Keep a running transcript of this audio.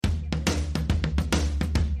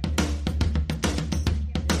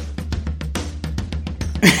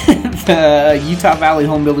The Utah Valley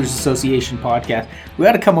Home Builders Association podcast. We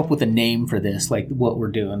got to come up with a name for this, like what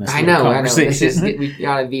we're doing. This I know. We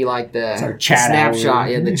got to be like the chat snapshot,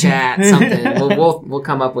 the chat, something. We'll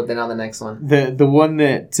come up with it on the next one. The one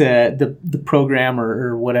that the program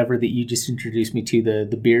or whatever that you just introduced me to,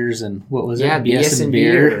 the beers and what was it? BS and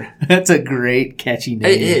beer. That's a great catchy name.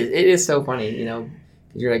 It is so funny.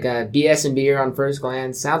 You're like BS and beer on first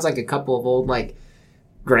glance. Sounds like a couple of old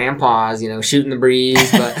grandpas, shooting the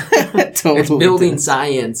breeze, but totally it's building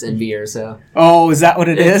science and beer. So is that what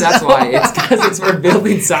it is? That's why it's because we're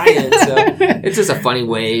building science. So it's just a funny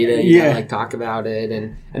way to talk about it,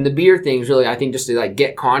 and the beer thing is really, I think, just to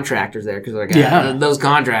get contractors there, because those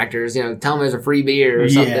contractors, tell them there's a free beer or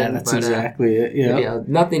something. Yeah, that's exactly it. Yeah,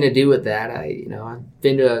 nothing to do with that. I've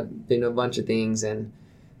been to a bunch of things and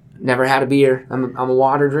never had a beer. I'm a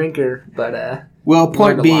water drinker, but. Well,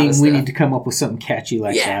 point being, we need to come up with something catchy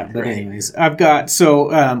like that. But anyways, I've got,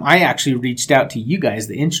 I actually reached out to you guys,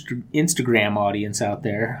 the Instagram audience out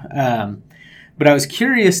there. But I was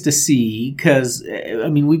curious to see, because,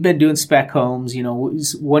 we've been doing spec homes.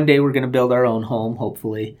 One day we're going to build our own home,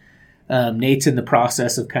 hopefully. Nate's in the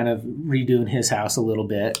process of kind of redoing his house a little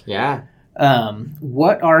bit. Yeah.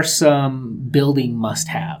 What are some building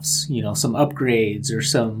must-haves? Some upgrades or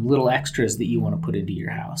some little extras that you want to put into your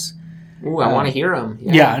house? Ooh, I want to hear them.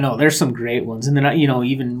 Yeah, I know. There's some great ones. And then,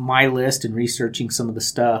 even my list and researching some of the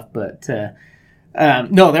stuff. But,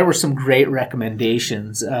 no, there were some great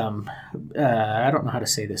recommendations. I don't know how to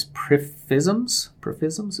say this. Priphisms?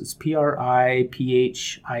 It's Priphisim.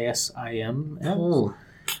 Ooh.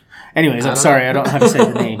 Anyways, I'm sorry. I don't know how to say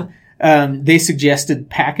the name. They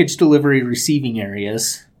suggested package delivery receiving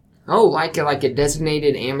areas. Oh, like a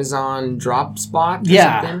designated Amazon drop spot or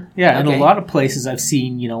something? Yeah. Okay. And a lot of places I've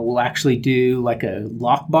seen, will actually do like a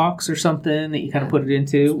lockbox or something that you kind of put it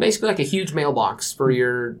into. It's basically like a huge mailbox for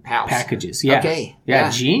your house. Packages, yeah. Okay.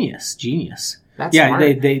 Yeah. Genius. That's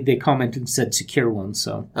smart. They commented and said secure ones,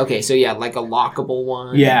 so. Okay, so like a lockable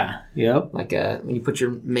one. Yeah, yep. Like when you put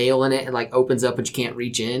your mail in it, it opens up but you can't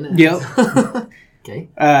reach in. Yep. Okay.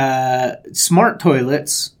 Smart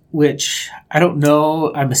toilets, which I don't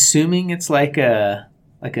know. I'm assuming it's like a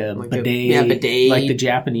bidet, bidet, like the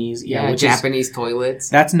Japanese. Yeah, Japanese toilets.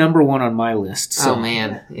 That's number one on my list. So. Oh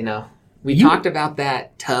man, we talked about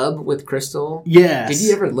that tub with Crystal. Yes. Did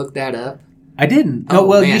you ever look that up? I didn't. Oh,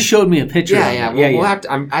 well, man. You showed me a picture. Yeah. We'll have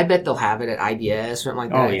to. I bet they'll have it at IDS or something like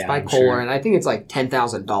that. Oh, it's by Kohler, and I think it's like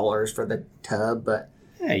 $10,000 for the tub, but.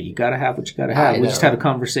 Yeah, you gotta have what you gotta have. We just had a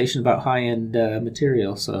conversation about high-end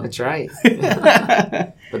material, so. That's right.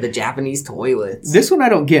 But the Japanese toilets. This one I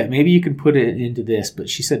don't get. Maybe you can put it into this, but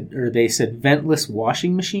they said ventless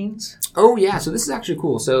washing machines. Oh yeah, so this is actually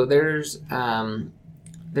cool. So there's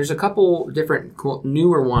a couple different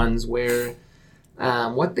newer ones where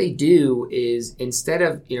what they do is, instead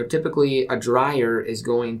of typically a dryer is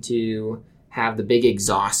going to have the big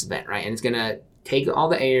exhaust vent, right, and it's gonna take all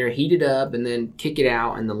the air, heat it up, and then kick it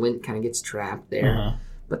out, and the lint kind of gets trapped there. Uh-huh.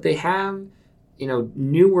 But they have,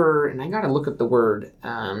 newer, and I got to look up the word,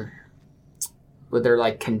 but they're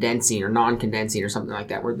like condensing or non-condensing or something like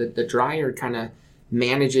that, where the dryer kind of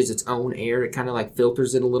manages its own air. It kind of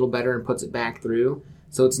filters it a little better and puts it back through.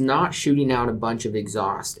 So it's not shooting out a bunch of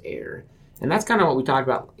exhaust air. And that's kind of what we talked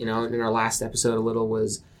about, in our last episode a little,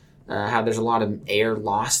 was how there's a lot of air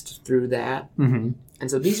lost through that. Mm-hmm. And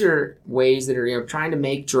so these are ways that are trying to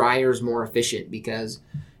make dryers more efficient, because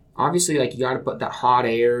obviously you got to put that hot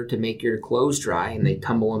air to make your clothes dry, and they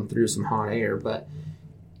tumble them through some hot air. But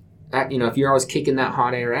that, if you're always kicking that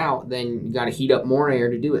hot air out, then you got to heat up more air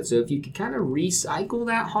to do it. So if you could kind of recycle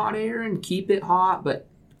that hot air and keep it hot but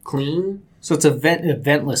clean. So it's a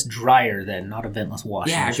ventless dryer then, not a ventless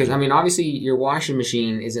washing machine. Yeah, because obviously your washing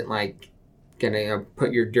machine isn't gonna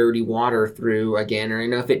put your dirty water through again, or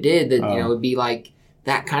if it did, then it would be like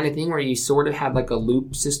that kind of thing where you sort of have a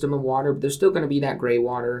loop system of water, but there's still going to be that gray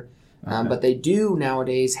water. Okay. But they do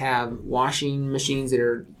nowadays have washing machines that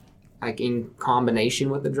are in combination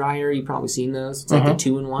with the dryer. You've probably seen those. It's like a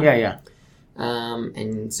 2-in-1. Yeah.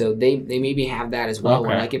 And so they maybe have that as well. Okay.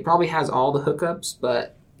 Where it probably has all the hookups,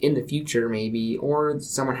 but in the future maybe, or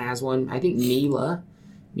someone has one. I think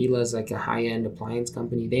Miele's a high-end appliance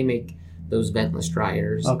company. They make those ventless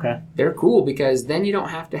dryers. Okay. They're cool because then you don't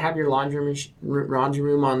have to have your laundry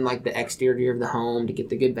room on the exterior of the home to get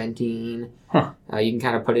the good venting. Huh. You can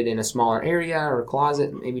kind of put it in a smaller area or a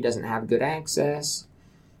closet that maybe doesn't have good access.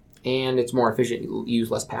 And it's more efficient. You use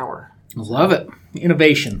less power. Love it.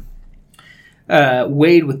 Innovation.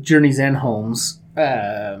 Wade with Journey's End Homes.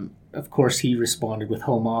 Of course, he responded with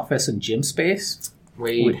home office and gym space.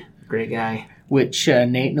 Wade, great guy. which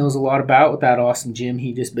Nate knows a lot about with that awesome gym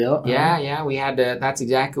he just built. Yeah, we had to. That's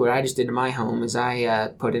exactly what I just did in my home. Is I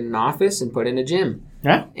put in an office and put in a gym.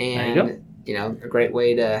 Yeah, and there you go. A great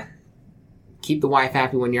way to keep the wife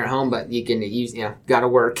happy when you're at home, but you can use got to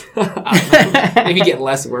work. Maybe get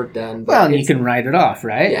less work done. But well, you can write it off,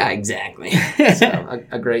 right? Yeah, exactly. So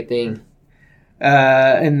a great thing.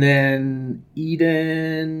 And then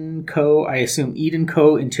Eden Co. I assume Eden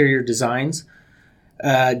Co. Interior Designs.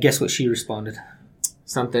 Guess what she responded?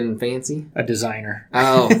 Something fancy? A designer.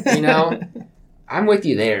 Oh, I'm with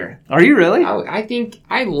you there. Are you really? I think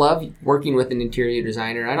I love working with an interior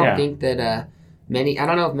designer. I don't think that I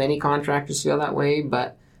don't know if many contractors feel that way,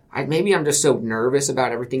 but maybe I'm just so nervous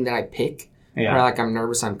about everything that I pick. Yeah. Or I'm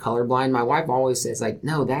nervous I'm colorblind. My wife always says,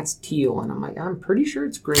 no, that's teal. And I'm like, I'm pretty sure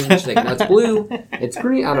it's green. She's like, no, it's blue. It's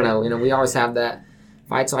green. I don't know. We always have that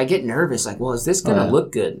fight. So I get nervous. Is this going to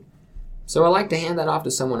look good? So I like to hand that off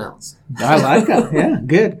to someone else. I like that. Yeah,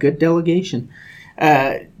 good delegation.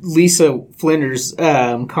 Lisa Flinders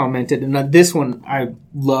commented, and this one I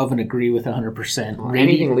love and agree with 100%. Well,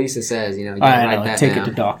 anything Lisa says, you I know. that take down. It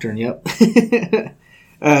to doctor. Yep.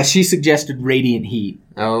 She suggested radiant heat.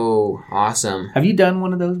 Oh, awesome! Have you done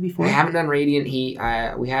one of those before? I haven't done radiant heat.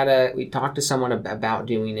 We talked to someone about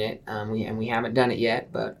doing it. We haven't done it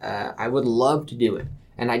yet, but I would love to do it.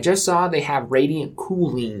 And I just saw they have radiant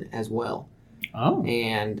cooling as well. Oh,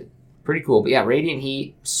 and pretty cool. But yeah, radiant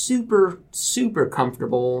heat, super super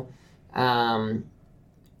comfortable. Obviously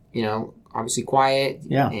quiet.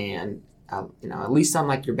 Yeah, and at least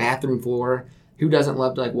on your bathroom floor. Who doesn't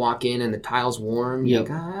love to walk in and the tile's warm? Yep.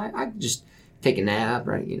 I just take a nap,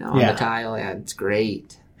 right? On the tile. Yeah, it's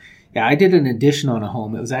great. Yeah, I did an addition on a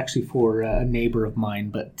home. It was actually for a neighbor of mine,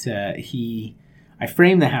 but I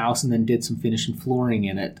framed the house and then did some finishing flooring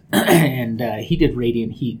in it, and he did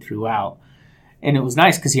radiant heat throughout. And it was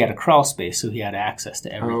nice because he had a crawl space, so he had access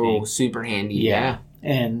to everything. Oh, super handy. Yeah.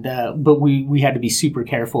 And but we had to be super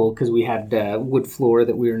careful because we had wood floor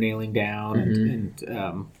that we were nailing down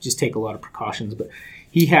and just take a lot of precautions. But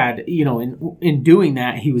he had, in doing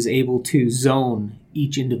that, he was able to zone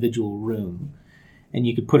each individual room, and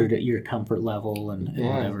you could put it at your comfort level and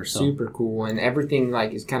whatever. So super cool, and everything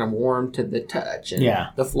is kind of warm to the touch, and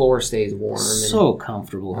the floor stays warm. So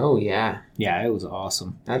comfortable. Oh yeah, yeah, it was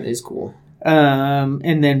awesome. That is cool.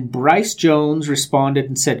 And then Bryce Jones responded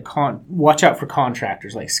and said, watch out for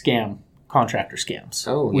contractors, scam contractor scams.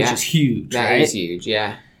 Oh, yeah. Which is huge, That right? is huge,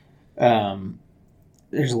 yeah.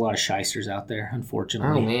 There's a lot of shysters out there,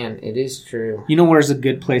 unfortunately. Oh, man, it is true. You know where's a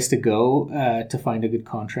good place to go to find a good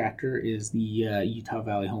contractor is the Utah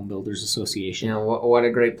Valley Home Builders Association. What a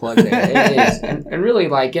great plug there. It is. And really,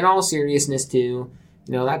 in all seriousness, too,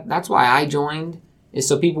 that's why I joined, is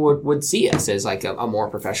so people would see us as, a more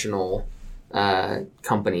professional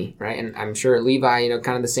company, right? And I'm sure Levi,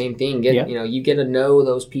 kind of the same thing. You get to know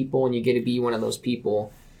those people and you get to be one of those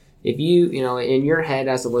people. If you, in your head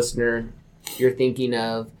as a listener, you're thinking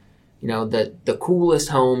of, the coolest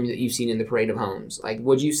home that you've seen in the Parade of Homes.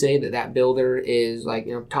 Would you say that builder is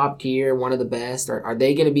top tier, one of the best? Or are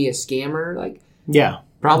they going to be a scammer? Yeah,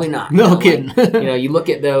 probably not. No kidding. You look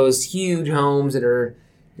at those huge homes that are,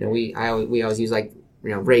 we always use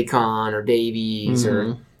Raycon or Davies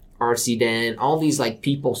or RC Den, all these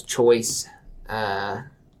People's Choice.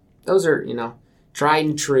 Those are, tried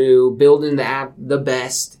and true, building the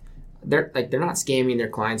best. They're not scamming their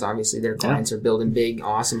clients. Obviously, their clients are building big,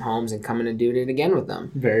 awesome homes and coming and doing it again with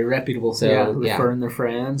them. Very reputable. So referring their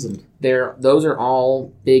friends, and those are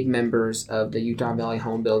all big members of the Utah Valley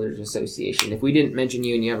Home Builders Association. If we didn't mention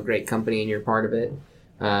you and you have a great company and you're part of it,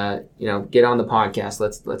 get on the podcast.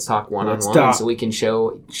 Let's talk one-on-one so we can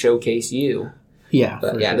showcase you. Yeah,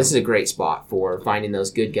 but this is a great spot for finding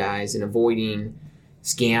those good guys and avoiding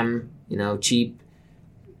scam, cheap,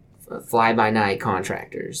 fly-by-night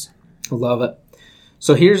contractors. Love it.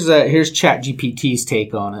 So here's ChatGPT's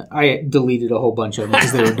take on it. I deleted a whole bunch of them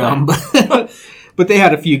because they were dumb, but they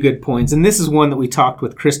had a few good points. And this is one that we talked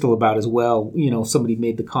with Crystal about as well. Somebody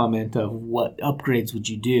made the comment of what upgrades would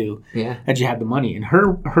you do had you had the money, and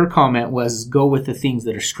her comment was go with the things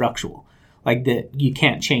that are structural. That you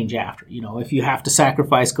can't change after. If you have to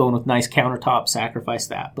sacrifice going with nice countertops, sacrifice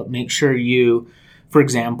that. But make sure you, for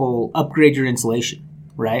example, upgrade your insulation,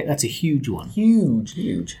 right? That's a huge one. Huge.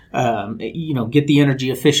 Get the energy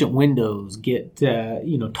efficient windows, get,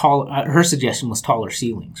 tall. Her suggestion was taller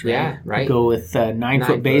ceilings, right? Yeah, right. Go with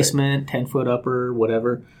 9-foot basement, 10-foot upper,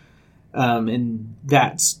 whatever. And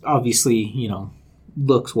that's obviously,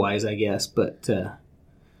 looks wise, I guess, But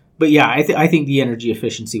yeah, I think the energy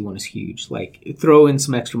efficiency one is huge. Throw in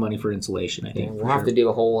some extra money for insulation, I think. We'll have to do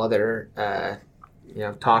a whole other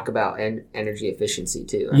talk about energy efficiency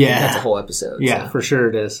too. I think that's a whole episode. Yeah, for sure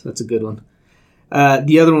it is. That's a good one.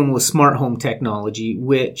 The other one was smart home technology,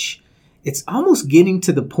 which it's almost getting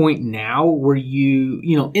to the point now where you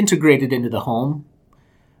integrate it into the home,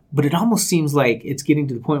 but it almost seems like it's getting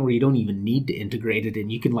to the point where you don't even need to integrate it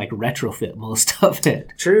and you can retrofit most of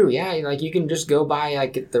it. True, yeah. You can just go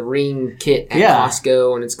buy the Ring kit at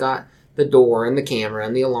Costco, and it's got the door and the camera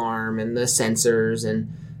and the alarm and the sensors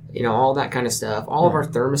and all that kind of stuff. All of our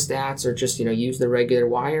thermostats are just use the regular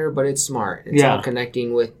wire, but it's smart. It's all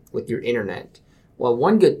connecting with your internet. Well,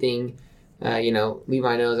 one good thing,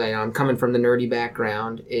 Levi knows I'm coming from the nerdy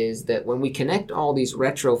background, is that when we connect all these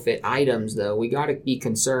retrofit items, though, we got to be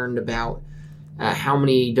concerned about how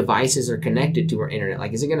many devices are connected to our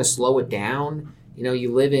internet. Is it going to slow it down?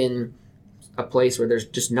 You live in a place where there's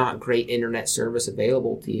just not great internet service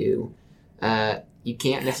available to you. You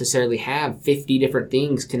can't necessarily have 50 different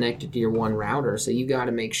things connected to your one router, so you got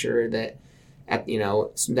to make sure that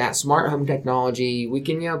that smart home technology, we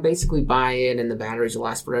can basically buy it and the batteries will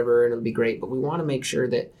last forever and it'll be great, but we want to make sure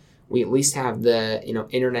that we at least have the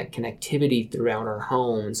internet connectivity throughout our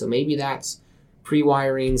home. And so maybe that's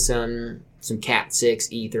pre-wiring some Cat 6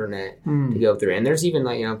 Ethernet to go through, and there's even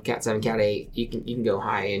Cat 7, Cat 8. You can go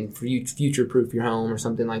high and future-proof your home or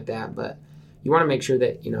something like that, but you want to make sure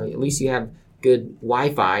that at least you have good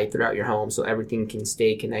Wi-Fi throughout your home so everything can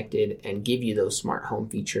stay connected and give you those smart home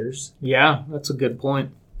features. Yeah, that's a good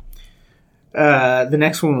point. The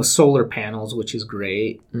next one was solar panels, which is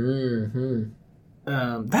great. Mm-hmm.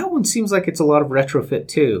 That one seems like it's a lot of retrofit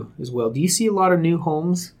too, as well. Do you see a lot of new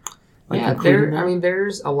homes?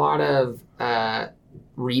 There's a lot of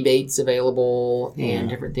rebates available and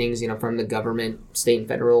different things, from the government, state and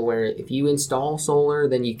federal, where if you install solar,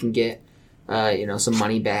 then you can get some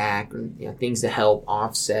money back, and things to help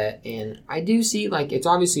offset. And I do see it's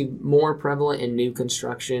obviously more prevalent in new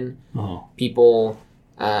construction. People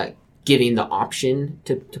giving the option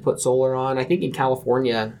to put solar on. I think in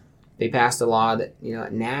California they passed a law that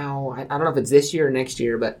now I don't know if it's this year or next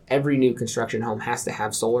year, but every new construction home has to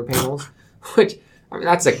have solar panels, which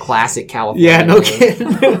that's a classic California. Yeah, no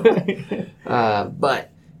kidding. But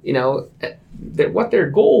what their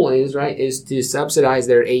goal is to subsidize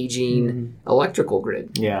their aging electrical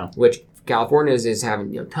grid. Yeah. Which California is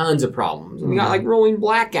having tons of problems. We got rolling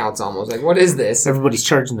blackouts almost. What is this? Everybody's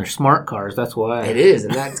charging their smart cars. That's why. It is,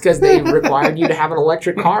 and that's because they required you to have an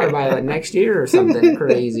electric car by next year or something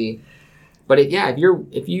crazy. But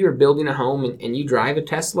if you're building a home and you drive a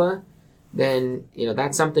Tesla, then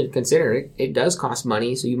that's something to consider. It does cost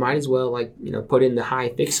money, so you might as well put in the high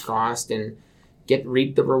fixed cost and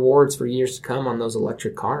reap the rewards for years to come on those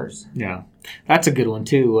electric cars. Yeah, that's a good one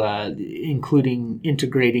too, including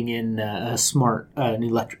integrating in a smart an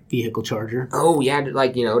electric vehicle charger. Oh yeah,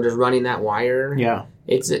 just running that wire. Yeah,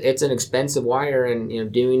 it's an expensive wire,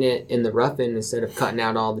 and doing it in the rough-in instead of cutting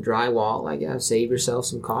out all the drywall, save yourself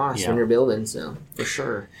some costs when you're building. So for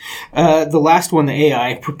sure. The last one the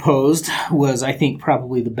AI proposed was, I think,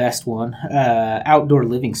 probably the best one: outdoor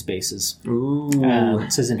living spaces. Ooh.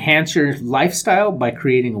 It says enhance your lifestyle by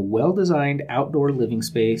creating a well-designed outdoor living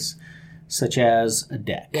space, such as a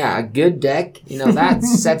deck. Yeah, a good deck. That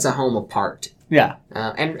sets a home apart. Yeah.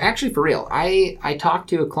 And actually, for real, I talked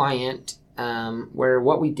to a client. Where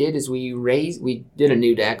what we did is we did a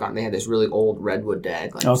new deck on. They had this really old redwood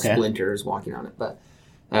deck, splinters walking on it. But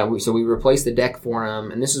so we replaced the deck for them,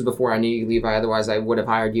 and this was before I knew you, Levi. Otherwise, I would have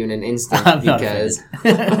hired you in an instant because.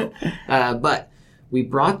 But we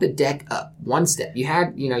brought the deck up one step.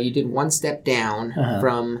 You did one step down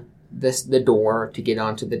from the door to get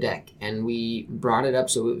onto the deck, and we brought it up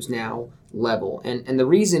so it was now level. And the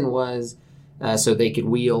reason was. So they could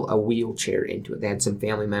wheel a wheelchair into it. They had some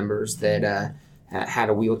family members that had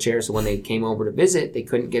a wheelchair, so when they came over to visit, they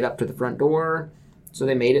couldn't get up to the front door, so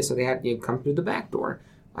they made it so they had to come through the back door.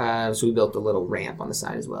 So we built a little ramp on the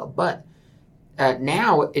side as well. But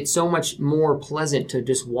now it's so much more pleasant to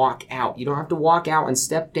just walk out. You don't have to walk out and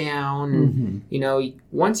step down. Mm-hmm.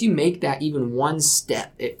 Once you make that even one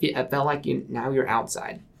step, it felt like now you're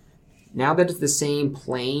outside. Now that it's the same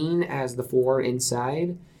plane as the floor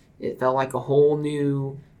inside, it felt like a whole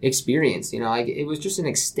new experience. It was just an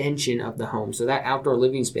extension of the home. So that outdoor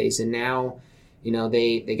living space, and now,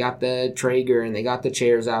 they got the Traeger and they got the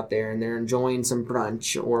chairs out there and they're enjoying some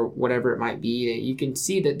brunch or whatever it might be. You can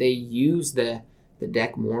see that they use the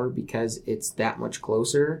deck more because it's that much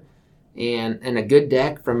closer. and a good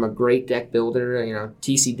deck from a great deck builder,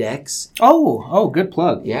 TC Decks. Oh, good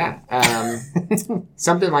plug. Yeah.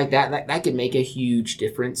 Something like that could make a huge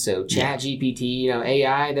difference. So ChatGPT,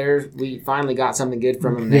 AI, we finally got something good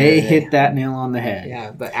from them. They hit that nail on the head.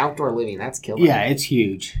 Yeah, but outdoor living, that's killer. Yeah, it's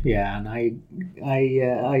huge. Yeah, and I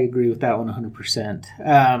agree with that one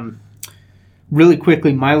 100%. Really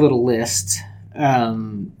quickly, my little list.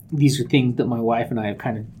 These are things that my wife and I have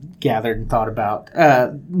kind of gathered and thought about.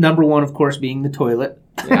 Number one, of course, being the toilet.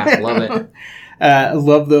 Yeah, I love it. I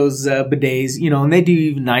love those bidets, and they do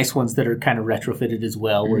even nice ones that are kind of retrofitted as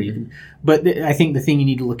well. Where you can, but I think the thing you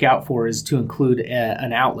need to look out for is to include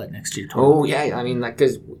an outlet next to your toilet. Oh yeah, I mean,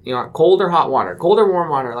 because cold or hot water, cold or warm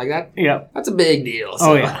water, like that. Yeah, that's a big deal.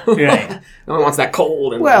 So. Oh yeah. No one wants that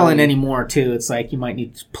cold. And anymore too, it's like you might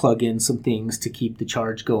need to plug in some things to keep the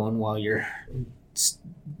charge going while you're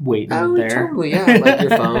waiting there. Totally, yeah, like your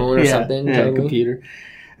phone or something. Yeah, totally. Computer.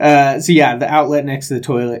 The outlet next to the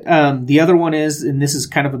toilet. The other one is, and this is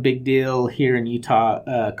kind of a big deal here in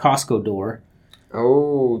Utah, Costco door.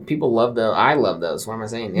 Oh, people love those. I love those. What am I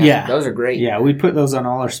saying? Yeah, those are great. Yeah, we put those on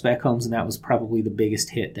all our spec homes, and that was probably the biggest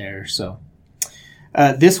hit there. So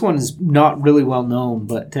this one is not really well known,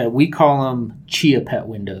 but we call them Chia Pet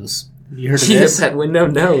windows. Have you heard of this? Chia Pet window?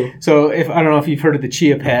 No. So I don't know if you've heard of the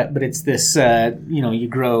Chia Pet, but it's this, you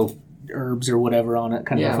grow herbs or whatever on it,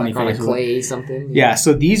 kind of a funny like face. on a clay something. Yeah,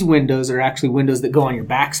 so these windows are actually windows that go on your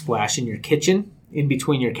backsplash in your kitchen, in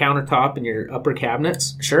between your countertop and your upper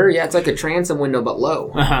cabinets. Sure, yeah, it's like a transom window, but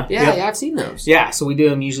low. Uh-huh. Yeah, I've seen those. Yeah, so we do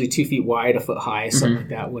them usually 2 feet wide, a foot high, something like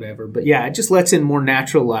that, whatever. But yeah, it just lets in more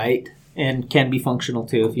natural light and can be functional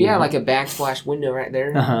too. If you want. Like a backsplash window right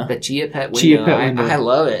there. Uh-huh. The Chia Pet window. Chia Pet window. I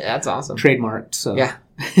love it. That's awesome. Trademarked. So. Yeah,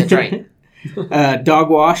 that's right. Dog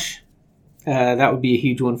wash. That would be a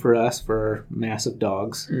huge one for us for massive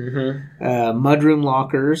dogs. Mm-hmm. Mudroom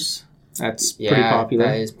lockers. That's pretty popular.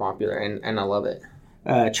 That is popular, and I love it.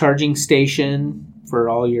 Charging station for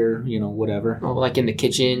all your, whatever. Oh, like in the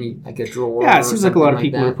kitchen, like a drawer. Yeah, it seems like a lot of like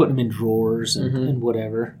people are putting them in drawers and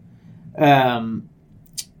whatever. The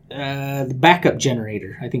backup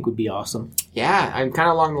generator, I think, would be awesome. Yeah, I'm kind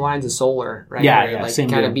of along the lines of solar, right? Yeah, like same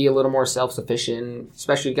kind deal. of be a little more self-sufficient,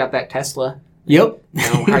 especially if you got that Tesla. Yep.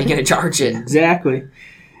 How are you going to charge it? Exactly.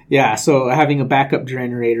 Yeah, so having a backup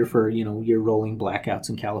generator for, your rolling blackouts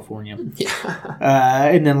in California. Yeah.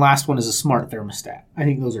 And then last one is a smart thermostat. I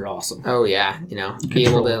think those are awesome. Oh, yeah. Be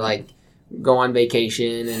able to, go on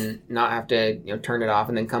vacation and not have to, turn it off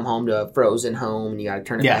and then come home to a frozen home and you got to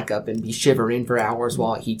turn it back up and be shivering for hours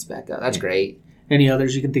while it heats back up. That's great. Any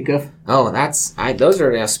others you can think of? Oh, those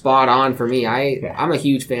are spot on for me. I'm a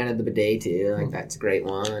huge fan of the bidet too. That's a great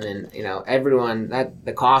one. And, everyone,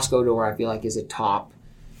 the Costco door I feel like is a top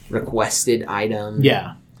requested item.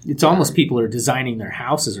 Yeah. It's almost people are designing their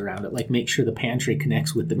houses around it, make sure the pantry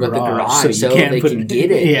connects with the garage so they can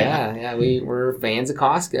get it. Yeah. We're fans of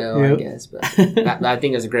Costco, I guess. But I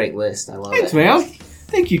think it's a great list. I love it. Thanks, man.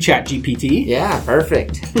 Thank you, ChatGPT. Yeah,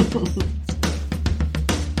 perfect.